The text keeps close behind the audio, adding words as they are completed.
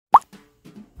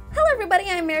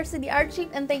everybody, I'm Merisu the Art Sheep,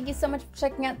 and thank you so much for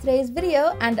checking out today's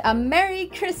video, and a Merry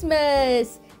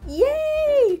Christmas!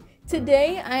 Yay!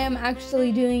 Today I am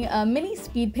actually doing a mini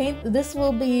speed paint. This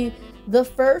will be the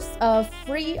first of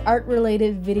free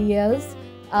art-related videos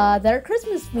that are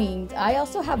Christmas themed. I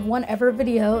also have one ever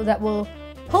video that will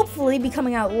hopefully be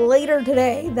coming out later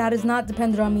today. That is not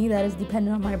dependent on me, that is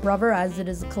dependent on my brother, as it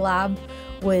is a collab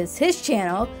with his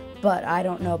channel. But I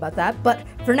don't know about that. But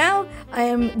for now, I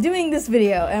am doing this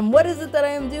video. And what is it that I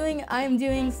am doing? I am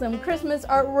doing some Christmas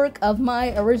artwork of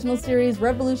my original series,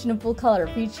 Revolution in full color,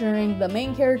 featuring the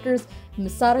main characters,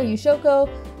 Misato, Yushoko,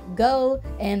 Go,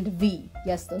 and V.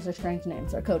 Yes, those are strange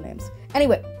names, are code names.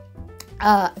 Anyway,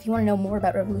 if you want to know more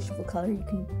about Revolution full color, you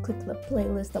can click the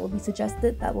playlist that will be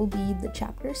suggested. That will be the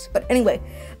chapters. But anyway,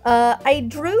 I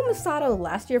drew Misato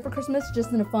last year for Christmas, just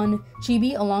in a fun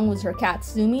chibi, along with her cat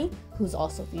Sumi, who's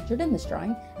also featured in this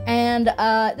drawing. And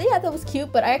yeah, that was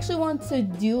cute, but I actually wanted to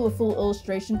do a full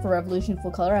illustration for Revolution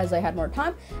full color as I had more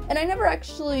time, and I never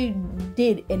actually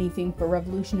did anything for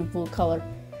Revolution in full color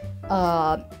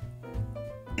that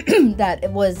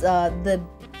it was the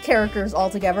characters all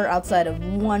together outside of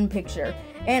one picture.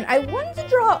 And I wanted to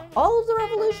draw all of the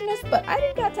Revolutionists, but I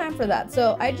didn't got time for that,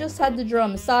 so I just had to draw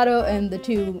Misato and the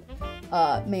two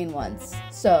main ones.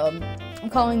 So I'm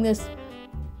calling this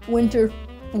Winter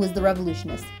was the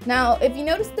Revolutionist. Now, if you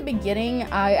notice the beginning,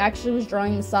 I actually was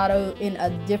drawing Misato in a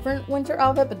different winter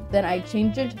outfit, but then I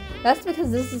changed it. That's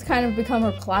because this has kind of become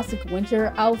her classic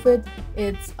winter outfit.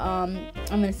 It's, I'm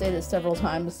gonna say this several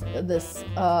times this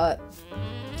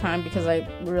time because I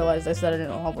realized I said it in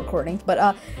all recordings,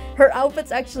 but her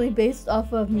outfit's actually based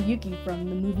off of Miyuki from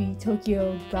the movie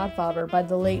Tokyo Godfather by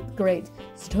the late, great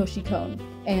Satoshi Kon.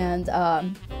 And,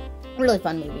 really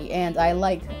fun movie, and I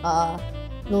like, the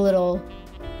little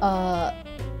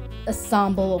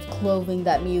ensemble of clothing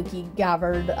that Miyuki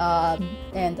gathered,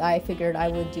 and I figured I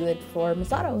would do it for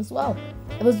Misato as well.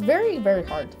 It was very, very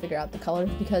hard to figure out the colors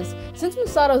because since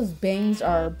Misato's bangs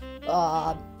are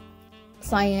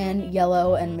cyan,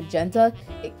 yellow, and magenta,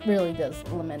 it really does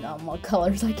limit on what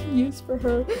colors I can use for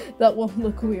her that won't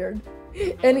look weird.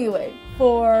 Anyway,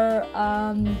 for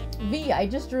V, I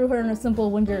just drew her in a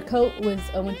simple winter coat with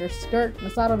a winter skirt.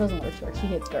 Misato doesn't wear shorts, she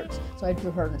hates skirts, so I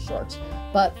drew her in a shorts.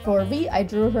 But for V, I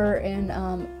drew her in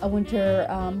a winter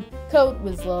coat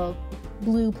with a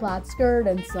blue plaid skirt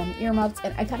and some earmuffs,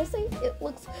 and I gotta say, it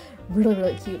looks really,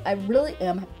 really cute. I really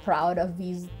am proud of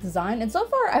V's design, and so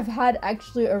far I've had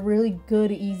actually a really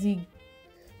good, easy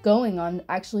going on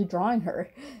actually drawing her.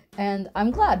 And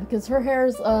I'm glad because her hair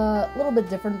is a little bit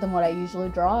different than what I usually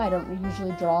draw. I don't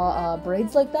usually draw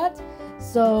braids like that.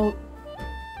 So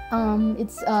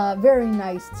it's very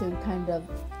nice to kind of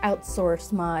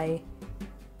outsource my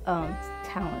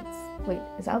talents. Wait,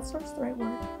 is outsource the right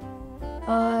word?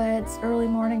 It's early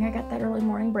morning. I got that early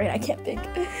morning brain. I can't think.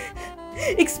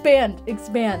 expand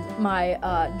my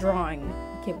drawing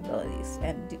capabilities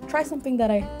and try something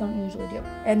that I don't usually do.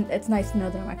 And it's nice to know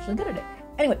that I'm actually good at it.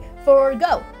 Anyway, for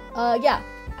Go, yeah,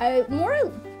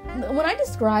 when I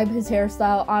describe his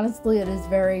hairstyle, honestly, it is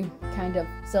very kind of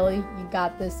silly. You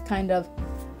got this kind of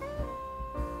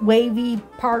wavy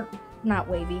part, not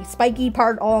wavy, spiky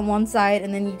part all on one side,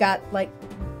 and then you got like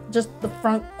just the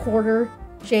front quarter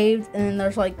shaved, and then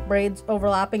there's like braids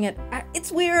overlapping it.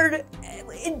 It's weird.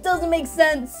 It doesn't make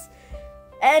sense.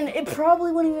 And it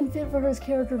probably wouldn't even fit for his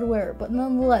character to wear, but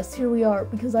nonetheless, here we are,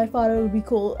 because I thought it would be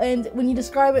cool. And when you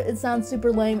describe it, it sounds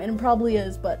super lame, and it probably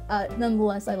is, but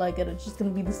nonetheless, I like it. It's just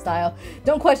gonna be the style.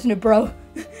 Don't question it, bro.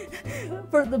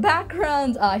 For the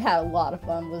background, I had a lot of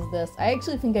fun with this. I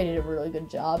actually think I did a really good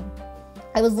job.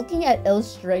 I was looking at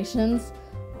illustrations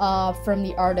from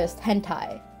the artist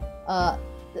Hentai.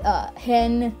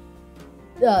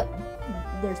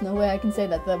 There's no way I can say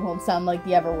that won't sound like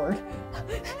the ever word.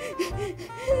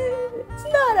 It's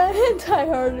not a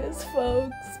hentai artist,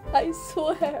 folks. I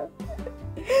swear.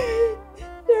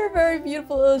 They're a very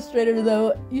beautiful illustrator,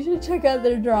 though. You should check out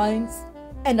their drawings.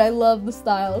 And I love the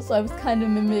style, so I was kind of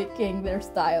mimicking their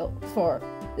style for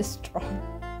this drawing.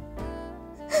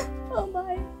 Oh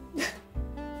my.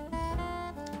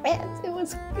 And it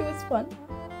was fun.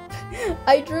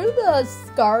 I drew the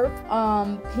scarf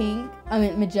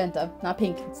magenta, not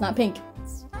pink. It's not pink,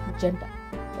 it's magenta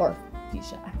or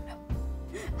fuchsia.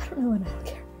 I don't know and I don't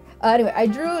care. Anyway, I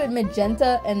drew it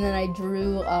magenta, and then I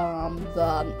drew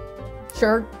the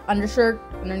undershirt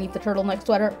underneath the turtleneck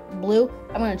sweater blue.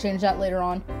 I'm gonna change that later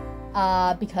on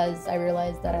because I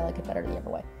realized that I like it better the other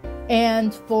way.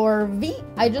 And for V,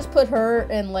 I just put her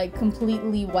in like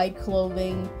completely white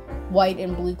clothing white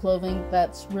and blue clothing.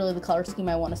 That's really the color scheme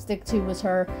I want to stick to was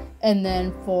her. And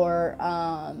then for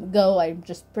Go, I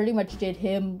just pretty much did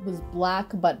him was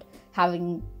black, but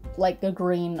having like a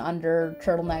green under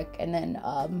turtleneck, and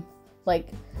then like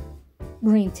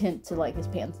green tint to like his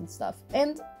pants and stuff.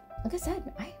 And like I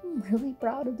said, I'm really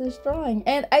proud of this drawing.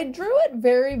 And I drew it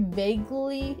very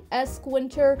vaguely-esque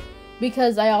winter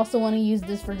because I also want to use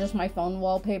this for just my phone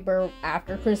wallpaper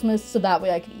after Christmas, so that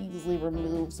way I can easily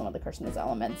remove some of the Christmas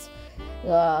elements.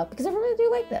 Because I really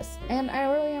do like this, and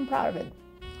I really am proud of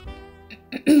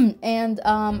it. And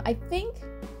I think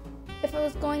if I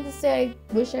was going to say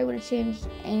I wish I would have changed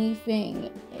anything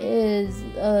is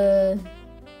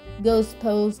Ghost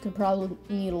pose could probably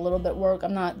need a little bit work.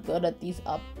 I'm not good at these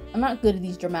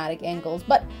dramatic angles,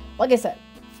 but like I said,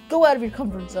 go out of your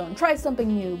comfort zone, try something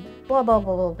new, blah blah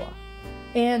blah blah blah.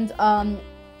 And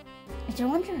if you're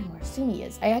wondering where Sumi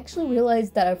is, I actually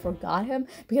realized that I forgot him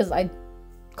because I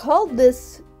called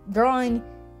this drawing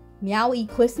Meowy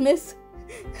Christmas.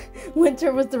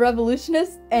 Winter was the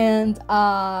Revolutionist, and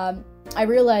I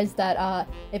realized that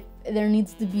if there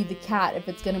needs to be the cat, if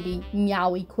it's gonna be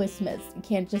Meowy Christmas, it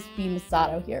can't just be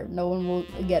Misato here. No one will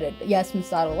get it. Yes,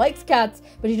 Misato likes cats,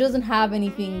 but she doesn't have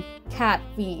anything cat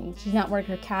themed. She's not wearing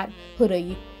her cat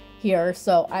hoodie here,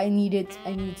 so I need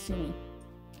Sumi,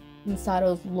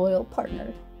 Misato's loyal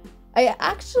partner. I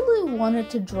actually wanted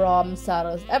to draw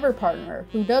Misato's ever partner,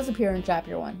 who does appear in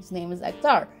chapter 1. His name is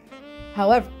Ektar.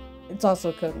 However, it's also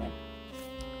a code name.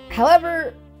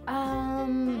 However,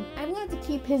 I wanted to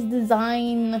keep his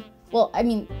design, well, I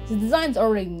mean, his design's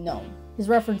already known. His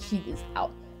reference sheet is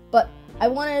out. But I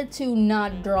wanted to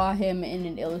not draw him in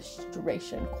an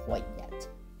illustration quite yet.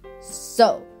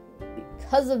 So,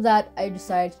 because of that, I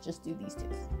decided to just do these two.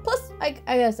 Plus, I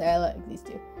gotta say, I like these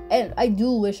two. And I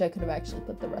do wish I could have actually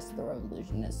put the rest of the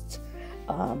Revolutionists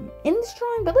in this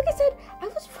drawing. But like I said, I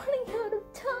was running out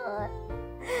of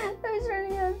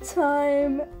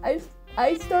time.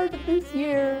 I started this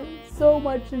year so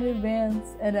much in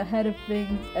advance and ahead of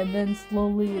things, and then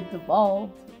slowly it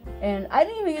evolved. And I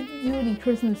didn't even get to do any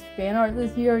Christmas fan art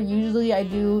this year. Usually I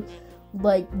do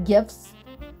like gifts,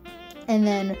 and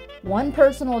then one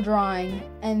personal drawing,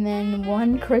 and then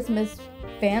one Christmas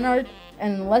fan art.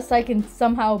 And unless I can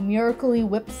somehow miraculously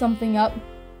whip something up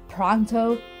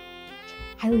pronto,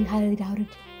 highly doubt it,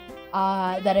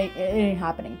 that it ain't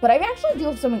happening. But I actually do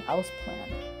have something else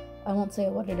planned. I won't say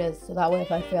what it is, so that way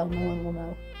if I fail, no one will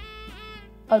know.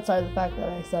 Outside of the fact that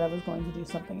I said I was going to do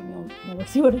something and you'll never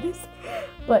see what it is.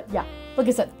 But yeah, like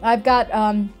I said, I've got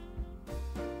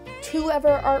 2 ever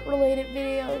art-related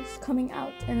videos coming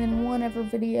out, and then 1 ever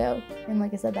video. And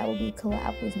like I said, that will be a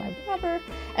collab with my brother.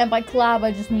 And by collab,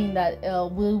 I just mean that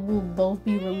we will both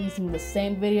be releasing the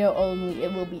same video, only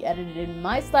it will be edited in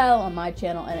my style on my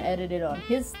channel and edited on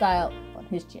his style on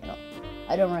his channel.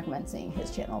 I don't recommend seeing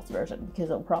his channel's version because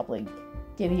it'll probably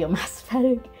give you a massive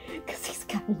headache because he's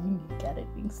got a unique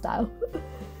editing style.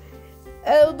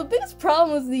 The biggest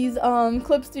problem with these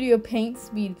ClipStudioPaint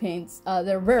speed paints,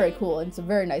 they're very cool and it's a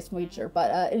very nice feature,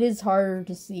 but it is harder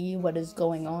to see what is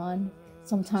going on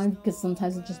sometimes because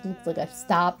sometimes it just looks like I've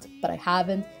stopped, but I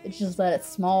haven't. It's just that it's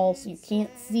small so you can't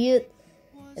see it,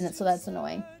 and so that's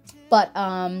annoying. But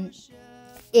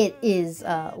it is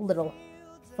a little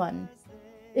fun.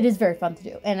 It is very fun to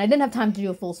do, and I didn't have time to do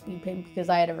a full speed paint because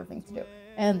I had everything to do,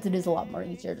 and it is a lot more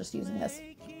easier just using this.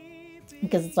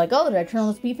 Because it's like, oh, did I turn on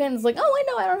the speed paint? It's like, oh, wait,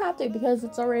 no, I don't have to because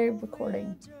it's already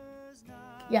recording.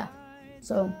 Yeah,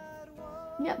 so,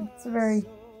 yeah, it's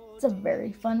a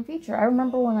very fun feature. I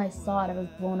remember when I saw it, I was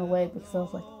blown away because I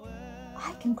was like,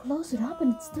 I can close it up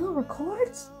and it still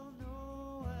records?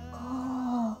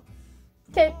 Oh.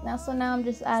 Okay, so now I'm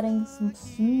just adding some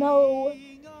snow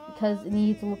because it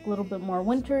needs to look a little bit more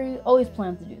wintry. Always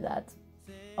plan to do that.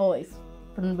 Always.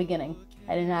 From the beginning.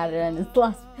 I didn't add it in this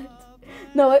last bit.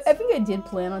 No, I think I did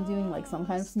plan on doing like some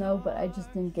kind of snow, but I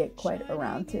just didn't get quite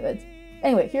around to it.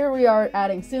 Anyway, here we are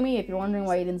adding Sumi. If you're wondering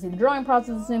why you didn't see the drawing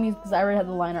process of Sumi, it's because I already had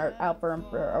the line art out for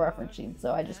a reference sheet,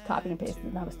 so I just copied and pasted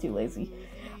and I was too lazy.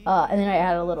 And then I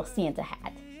added a little Santa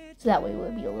hat, so that way it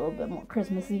would be a little bit more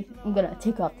Christmassy. I'm gonna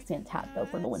take off the Santa hat though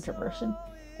for the winter version.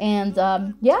 And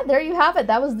yeah, there you have it.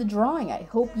 That was the drawing. I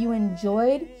hope you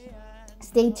enjoyed.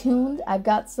 Stay tuned. I've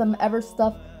got some ever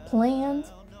stuff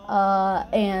planned.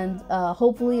 And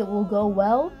hopefully it will go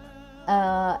well,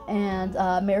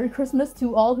 and Merry Christmas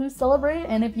to all who celebrate,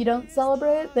 and if you don't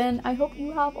celebrate, then I hope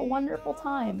you have a wonderful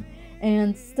time,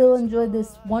 and still enjoy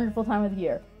this wonderful time of the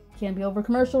year. It can be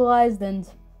over-commercialized and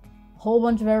a whole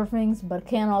bunch of everything, but it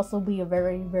can also be a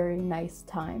very, very nice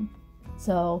time.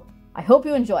 So, I hope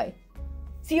you enjoy.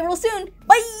 See you real soon!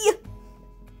 Bye!